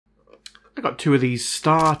I got two of these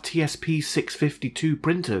Star TSP 652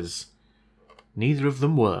 printers. Neither of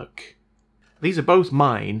them work. These are both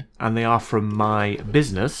mine, and they are from my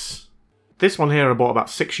business. This one here I bought about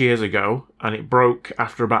 6 years ago, and it broke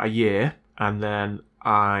after about a year, and then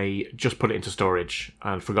I just put it into storage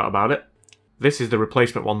and forgot about it. This is the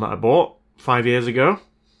replacement one that I bought 5 years ago.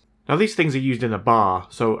 Now these things are used in a bar,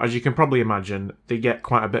 so as you can probably imagine, they get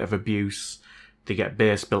quite a bit of abuse. They get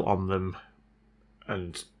beer spilt on them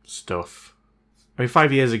and stuff. I mean,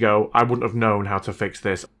 5 years ago, I wouldn't have known how to fix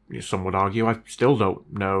this. Some would argue I still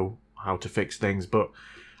don't know how to fix things, but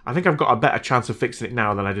I think I've got a better chance of fixing it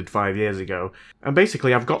now than I did 5 years ago. And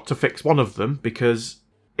basically, I've got to fix one of them because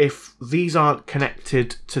if these aren't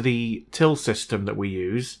connected to the till system that we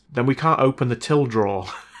use, then we can't open the till drawer.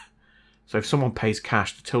 So if someone pays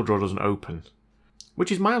cash, the till drawer doesn't open,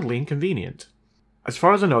 which is mildly inconvenient. As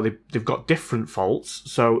far as I know, they've got different faults.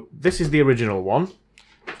 So this is the original one.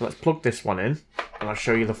 So let's plug this one in, and I'll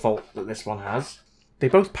show you the fault that this one has. They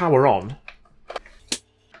both power on.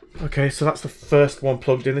 Okay, so that's the first one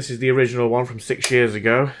plugged in. This is the original one from 6 years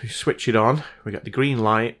ago. You switch it on. We got the green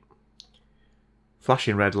light,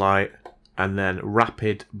 flashing red light, and then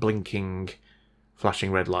rapid blinking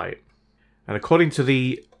flashing red light. And according to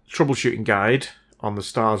the troubleshooting guide on the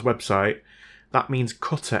Stars website, that means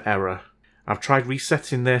cutter error. I've tried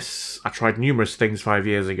resetting this. I tried numerous things 5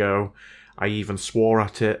 years ago. I even swore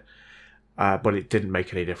at it, but it didn't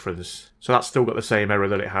make any difference. So that's still got the same error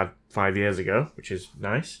that it had 5 years ago, which is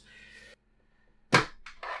nice.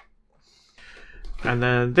 And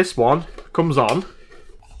then this one comes on,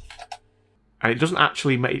 and it doesn't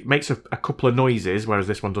actually it makes a couple of noises, whereas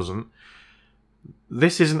this one doesn't.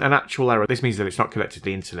 This isn't an actual error. This means that it's not connected to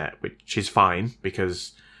the internet, which is fine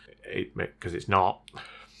because it's not.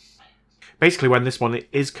 Basically, when this one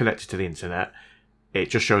is connected to the internet, it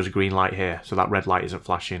just shows a green light here, so that red light isn't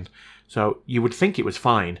flashing. So you would think it was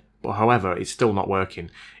fine, but however, it's still not working.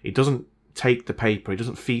 It doesn't take the paper, it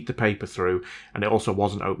doesn't feed the paper through, and it also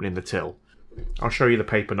wasn't opening the till. I'll show you the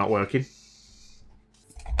paper not working.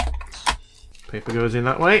 Paper goes in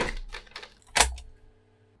that way.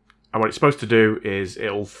 And what it's supposed to do is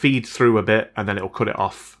it'll feed through a bit, and then it'll cut it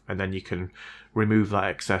off, and then you can remove that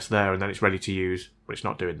excess there, and then it's ready to use, but it's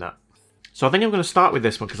not doing that. So I think I'm going to start with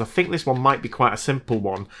this one because I think this one might be quite a simple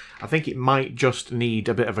one. I think it might just need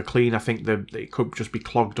a bit of a clean. I think it could just be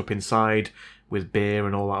clogged up inside with beer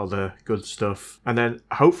and all that other good stuff. And then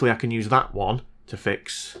hopefully I can use that one to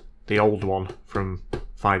fix the old one from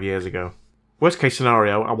 5 years ago. Worst case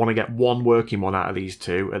scenario, I want to get one working one out of these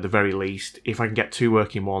two at the very least. If I can get two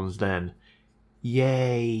working ones, then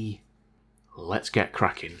yay! Let's get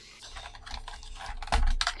cracking.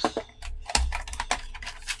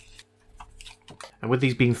 And with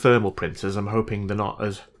these being thermal printers, I'm hoping they're not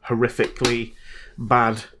as horrifically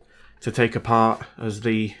bad to take apart as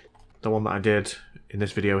the one that I did in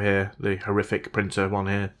this video here, the horrific printer one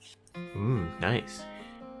here. Nice.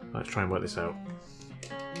 Let's try and work this out.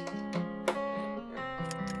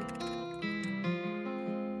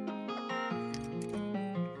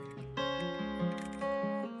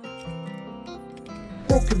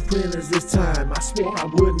 Broken printers this time, I swore I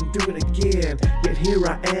wouldn't do it again. Yet here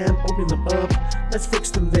I am, opening them up, let's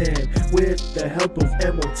fix them then. With the help of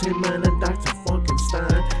BOLTON Man and Dr.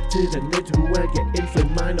 Frankenstein. To the knit who I get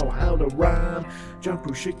inflamed, I know how to rhyme. John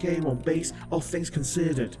Crucique on bass, all things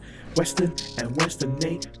considered. Western and Western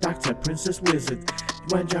Nate, Dr. Princess Wizard.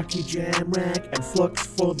 Dwayne Jockey, Jam Rag, and Flux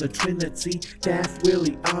for the Trinity. Daft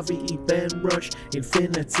Willie, RVE, Ben Rush,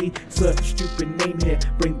 Infinity. Such stupid name here,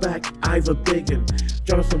 bring back Ivor Biggin.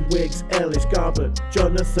 Jonathan Wiggs, Ellis Garbutt,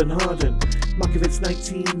 Jonathan Harden. Markovitz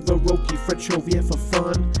 19, Varoki, Fred Chauvier for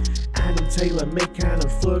fun. Adam Taylor, Macon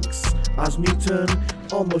and Flux, Oz Newton.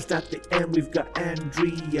 Almost at the end, we've got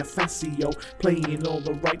Andrea Facio playing all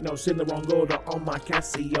the right notes in the wrong order on my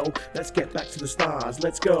Casio. Let's get back to the stars,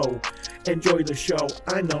 let's go. Enjoy the show,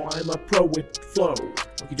 I know I'm a pro with flow.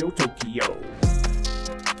 Tokyo, Tokyo.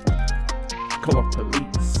 Color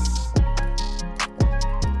Police.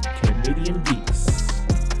 Canadian Beats.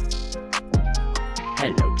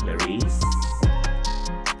 Hello, Clarice.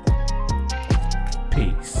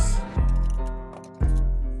 Peace.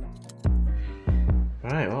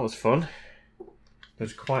 Right, well, that was fun.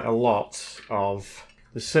 There's quite a lot of...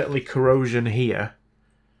 There's certainly corrosion here.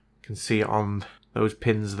 You can see it on those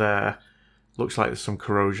pins there. Looks like there's some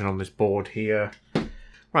corrosion on this board here.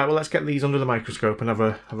 Right, well, let's get these under the microscope and have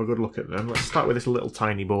a good look at them. Let's start with this little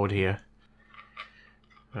tiny board here.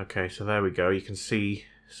 Okay, so there we go. You can see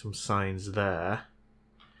some signs there.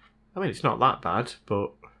 I mean, it's not that bad,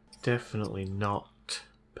 but definitely not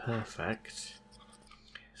perfect.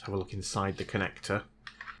 Let's have a look inside the connector.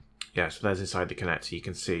 Yeah, so there's inside the connector. You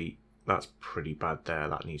can see that's pretty bad there.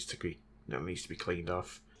 That needs to be cleaned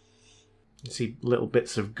off. You can see little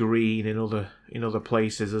bits of green in other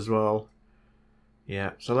places as well.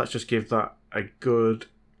 Yeah, so let's just give that a good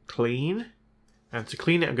clean. And to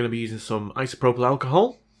clean it, I'm going to be using some isopropyl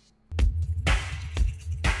alcohol.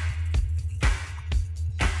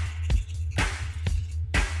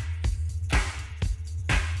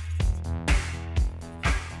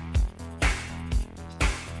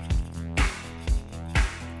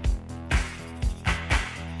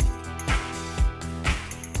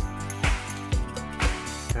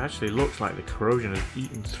 It actually looks like the corrosion has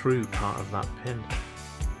eaten through part of that pin.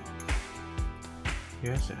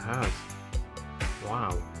 Yes, it has.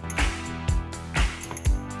 Wow.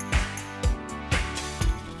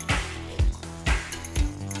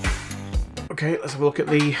 Okay, let's have a look at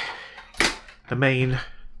the main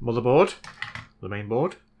motherboard. The main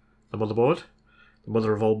board. The motherboard. The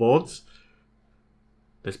mother of all boards.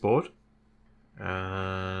 This board.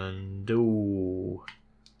 And ooh.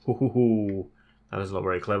 That doesn't look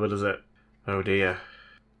very clever, does it? Oh dear.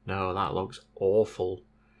 No, that looks awful.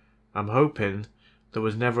 I'm hoping there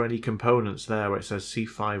was never any components there where it says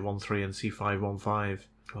C513 and C515.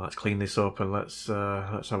 Well, let's clean this up and let's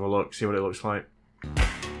have a look, see what it looks like.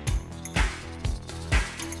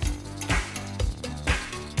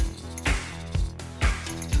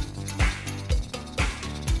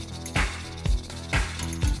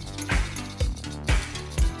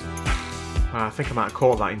 I think I might have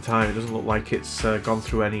caught that in time. It doesn't look like it's gone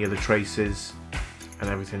through any of the traces and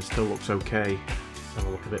everything still looks okay. Let's have a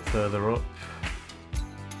look a bit further up.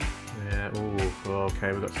 Yeah, ooh,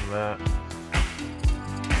 okay, we've got some there.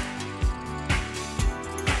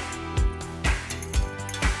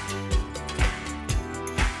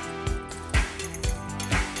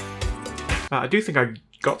 I do think I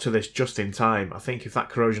got to this just in time. I think if that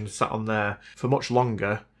corrosion had sat on there for much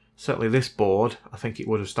longer, certainly this board, I think it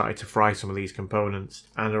would have started to fry some of these components.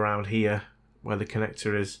 And around here, where the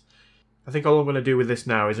connector is. I think all I'm going to do with this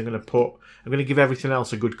now is I'm going to give everything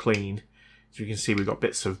else a good clean. As you can see, we've got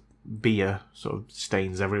bits of beer, sort of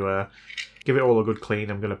stains everywhere. Give it all a good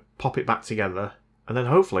clean. I'm going to pop it back together. And then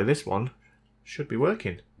hopefully this one should be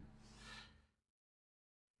working.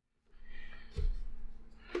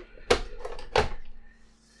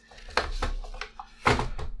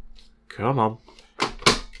 Come on.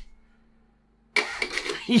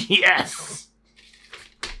 Yes!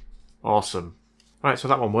 Awesome. Right, so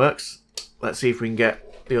that one works. Let's see if we can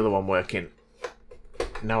get the other one working.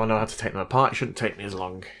 Now I know how to take them apart. It shouldn't take me as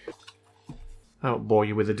long. I won't bore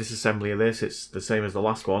you with the disassembly of this. It's the same as the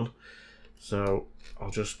last one. So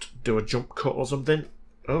I'll just do a jump cut or something.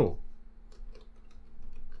 Oh.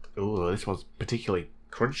 Oh, this one's particularly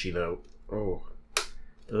crunchy though. Oh.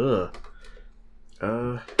 Ugh.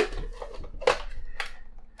 Ugh.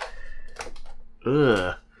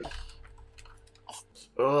 Ugh.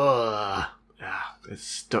 Ah, it's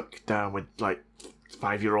stuck down with like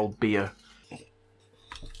 5-year-old beer.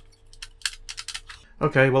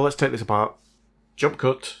 Okay, well let's take this apart. Jump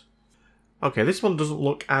cut. Okay, this one doesn't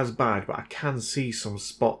look as bad, but I can see some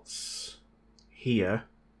spots here.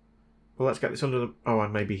 Well, let's get this under the... Oh,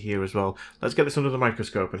 and maybe here as well. Let's get this under the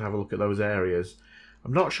microscope and have a look at those areas.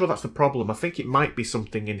 I'm not sure that's the problem. I think it might be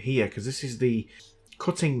something in here, because this is the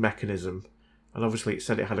cutting mechanism. And obviously it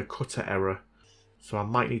said it had a cutter error. So I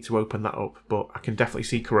might need to open that up, but I can definitely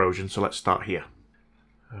see corrosion, so let's start here.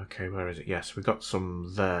 Okay, where is it? Yes, we've got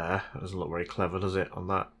some there. That doesn't look very clever, does it? On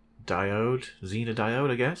that diode. Xena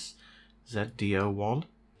diode, I guess. ZDO1.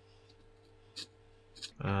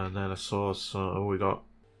 And then I saw some... Oh, we got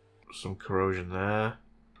some corrosion there.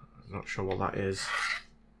 I'm not sure what that is.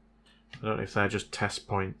 I don't know if they're just test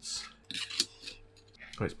points.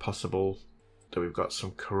 Oh, it's possible that we've got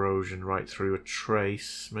some corrosion right through a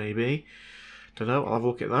trace, maybe. Don't know, I'll have a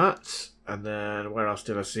look at that. And then, where else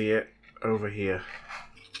did I see it? Over here.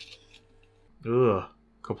 Ugh, a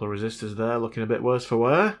couple of resistors there, looking a bit worse for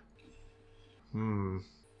wear.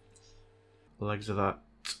 Legs of that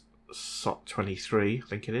SOT23, I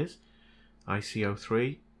think it is.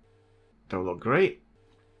 ICO3. Don't look great.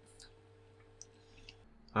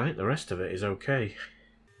 I think the rest of it is okay.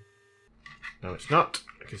 No, it's not.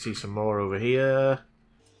 I can see some more over here.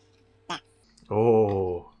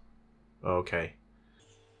 Oh. Okay.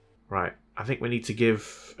 Right. I think we need to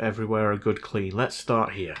give everywhere a good clean. Let's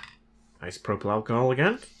start here. Isopropyl alcohol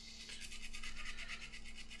again.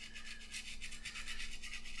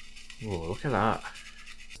 Oh, look at that.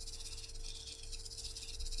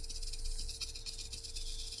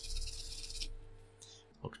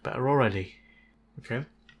 Looks better already. Okay.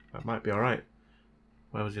 That might be alright.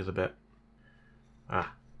 Where was the other bit?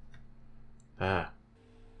 Ah. Ah.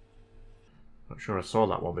 Not sure I saw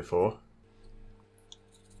that one before.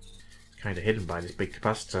 It's kind of hidden by this big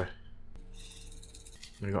capacitor.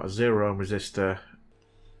 We've got a 0 ohm resistor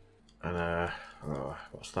and a... oh,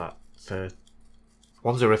 what's that? It's a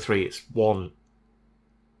 103. It's 1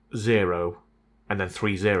 0 and then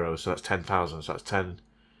 3 zeros, so that's 10,000. So that's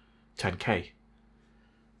 10k.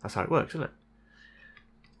 That's how it works, isn't it?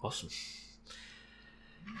 Awesome.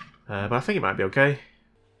 But I think it might be okay.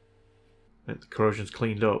 I think the corrosion's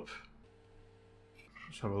cleaned up.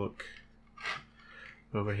 Let's have a look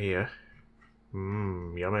over here.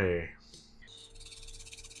 Mmm, yummy.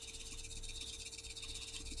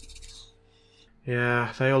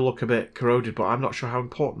 Yeah, they all look a bit corroded, but I'm not sure how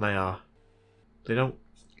important they are. They don't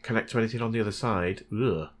connect to anything on the other side.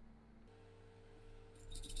 Ugh.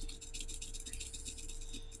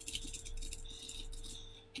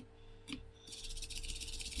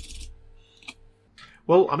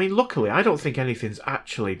 Well, I mean, luckily, I don't think anything's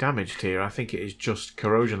actually damaged here. I think it is just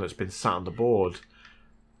corrosion that's been sat on the board.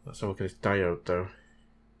 Let's have a look at this diode, though.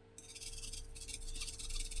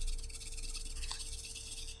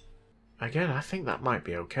 Again, I think that might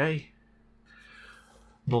be okay.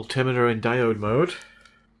 Multimeter in diode mode.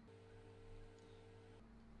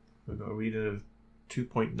 We've got a reading of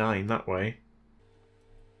 2.9 that way.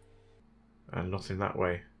 And nothing that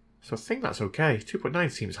way. So I think that's okay.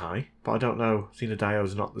 2.9 seems high, but I don't know. Zener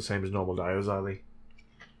diodes are not the same as normal diodes, are they?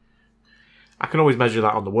 I can always measure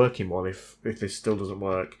that on the working one if this still doesn't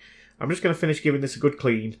work. I'm just going to finish giving this a good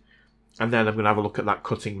clean, and then I'm going to have a look at that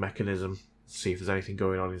cutting mechanism, see if there's anything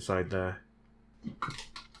going on inside there.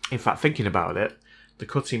 In fact, thinking about it, the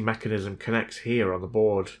cutting mechanism connects here on the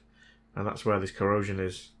board, and that's where this corrosion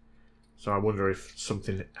is. So I wonder if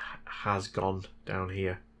something has gone down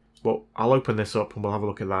here. But I'll open this up and we'll have a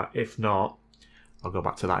look at that. If not, I'll go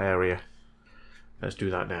back to that area. Let's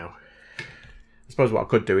do that now. I suppose what I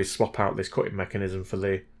could do is swap out this cutting mechanism for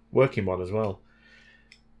the working one as well.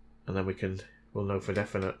 And then we'll know for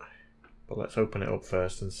definite. But let's open it up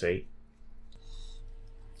first and see.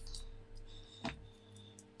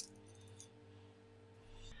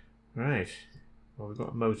 Right. Well, we've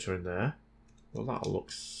got a motor in there. Well, that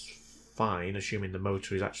looks fine, assuming the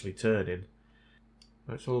motor is actually turning.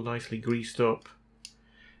 It's all nicely greased up.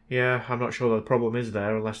 Yeah, I'm not sure the problem is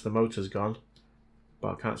there unless the motor's gone.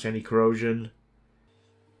 But I can't see any corrosion.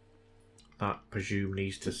 That, I presume,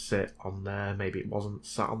 needs to sit on there. Maybe it wasn't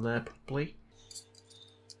sat on there properly.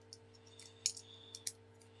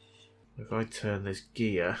 If I turn this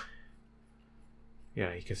gear...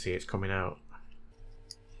 yeah, you can see it's coming out.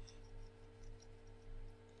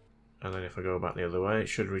 And then if I go back the other way, it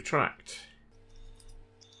should retract.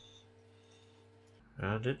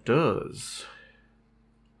 And it does.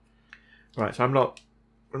 Right, so I'm not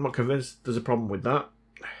convinced there's a problem with that.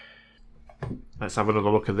 Let's have another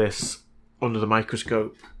look at this under the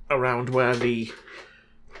microscope around where the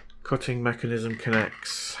cutting mechanism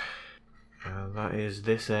connects. And that is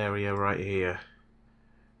this area right here,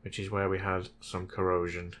 which is where we had some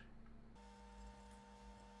corrosion.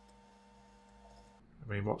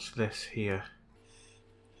 I mean, what's this here?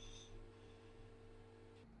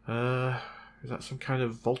 Is that some kind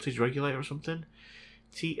of voltage regulator or something?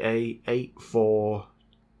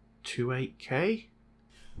 TA8428K?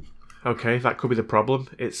 Okay, that could be the problem.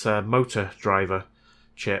 It's a motor driver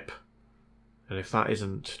chip. And if that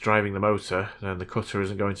isn't driving the motor, then the cutter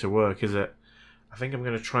isn't going to work, is it? I think I'm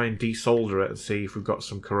going to try and desolder it and see if we've got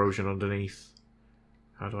some corrosion underneath.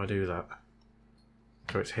 How do I do that?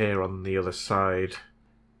 So it's here on the other side.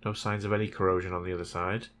 No signs of any corrosion on the other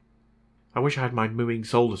side. I wish I had my moving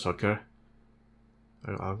solder sucker.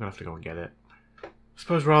 I'm going to have to go and get it. I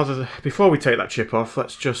suppose before we take that chip off,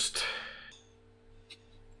 let's just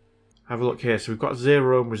have a look here. So we've got a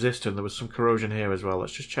 0 ohm resistor and there was some corrosion here as well.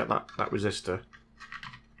 Let's just check that resistor.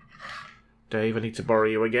 Dave, I need to borrow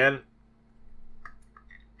you again.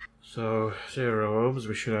 So 0 ohms,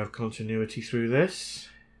 we should have continuity through this.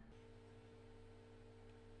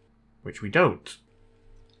 Which we don't.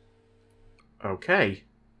 Okay.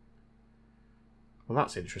 Well,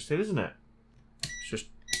 that's interesting, isn't it? Let's just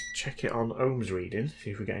check it on ohms reading,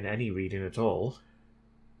 see if we're getting any reading at all.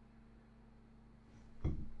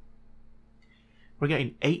 We're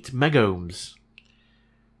getting 8 megohms.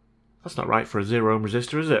 That's not right for a 0 ohm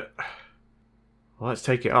resistor, is it? Well, let's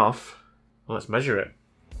take it off. Well, let's measure it.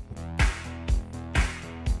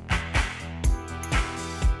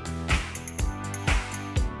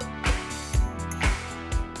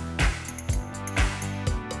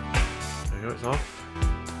 It's off.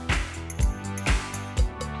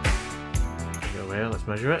 Go here, let's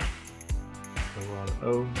measure it. So we're on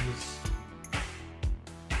ohms.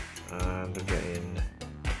 And I'm getting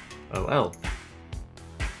OL.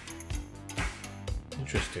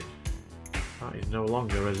 Interesting. That is no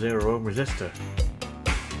longer a 0 ohm resistor.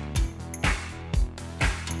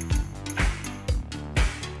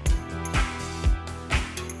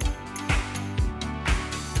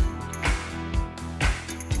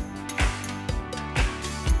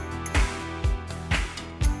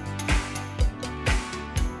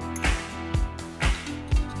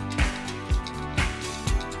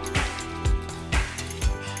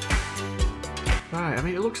 Right, I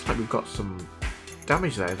mean, it looks like we've got some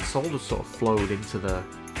damage there. The solder's sort of flowed into the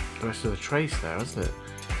rest of the trace there, hasn't it?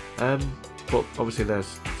 But obviously they're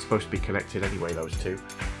supposed to be connected anyway, those two.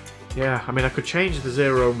 Yeah, I mean, I could change the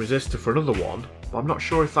 0 ohm resistor for another one, but I'm not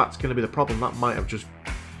sure if that's going to be the problem. That might have just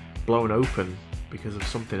blown open because of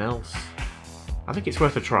something else. I think it's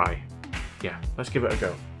worth a try. Yeah, let's give it a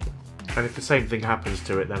go. And if the same thing happens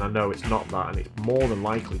to it, then I know it's not that, and it's more than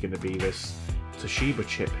likely going to be this Toshiba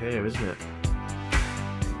chip here, isn't it?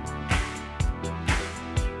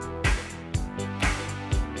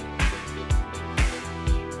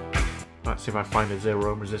 Let's see if I find a 0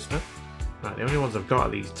 ohm resistor. Right, the only ones I've got are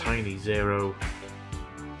these tiny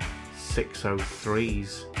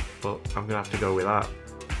 0603s, but I'm gonna have to go with that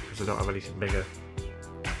because I don't have anything bigger.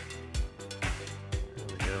 There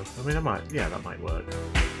we go. I mean, yeah, that might work.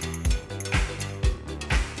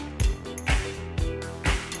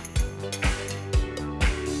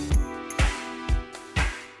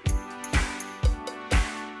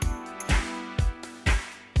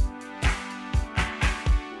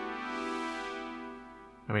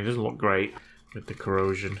 I mean, it doesn't look great with the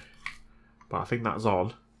corrosion, but I think that's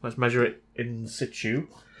on. Let's measure it in situ.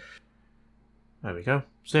 There we go.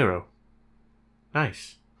 0.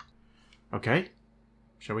 Nice. Okay.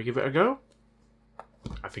 Shall we give it a go?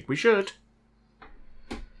 I think we should.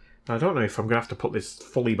 I don't know if I'm going to have to put this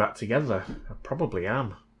fully back together. I probably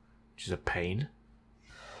am, which is a pain.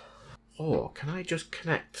 Or can I just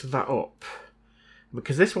connect that up?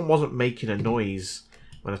 Because this one wasn't making a noise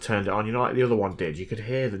when I turned it on, you know, like the other one did. You could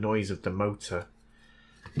hear the noise of the motor.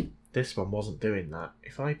 This one wasn't doing that.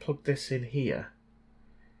 If I plug this in here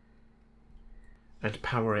and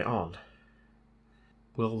power it on,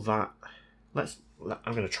 will that...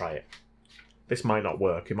 I'm going to try it. This might not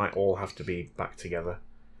work. It might all have to be back together.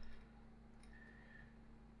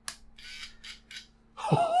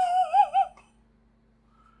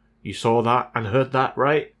 You saw that and heard that,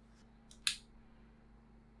 right?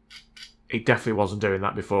 It definitely wasn't doing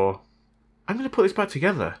that before. I'm going to put this back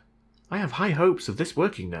together. I have high hopes of this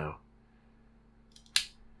working now.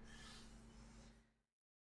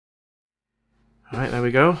 Alright, there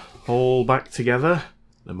we go. All back together.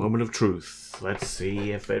 The moment of truth. Let's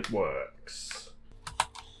see if it works.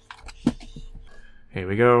 Here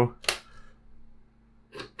we go.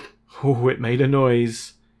 Oh, it made a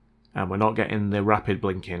noise. And we're not getting the rapid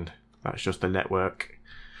blinking. That's just the network.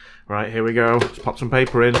 Right, here we go. Let's pop some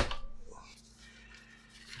paper in.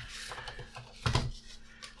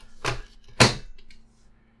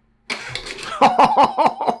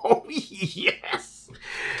 Oh, yes!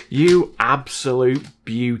 You absolute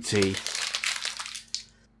beauty.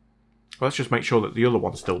 Well, let's just make sure that the other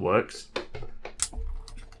one still works.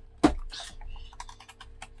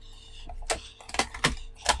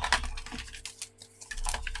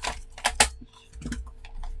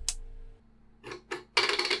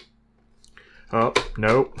 Oh,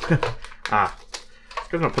 no. Ah.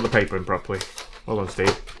 Because I not put the paper in properly. Hold on,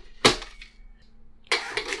 Steve.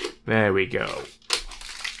 There we go.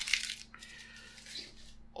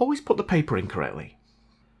 Always put the paper in correctly.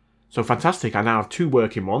 So fantastic, I now have 2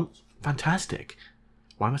 working ones. Fantastic.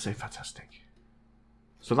 Why am I saying fantastic?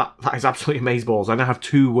 So that is absolutely amazeballs. I now have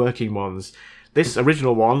 2 working ones. This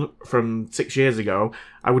original one from 6 years ago,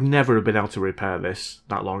 I would never have been able to repair this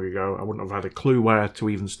that long ago. I wouldn't have had a clue where to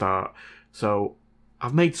even start. So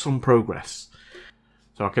I've made some progress.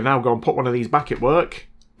 So I can now go and put one of these back at work.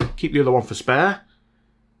 Keep the other one for spare.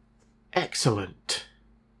 Excellent.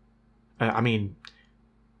 I mean,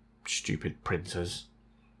 stupid printers.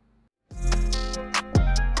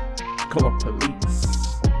 Colour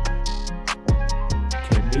police.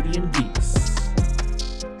 Canadian geeks.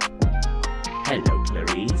 Hello,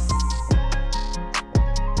 Clarice.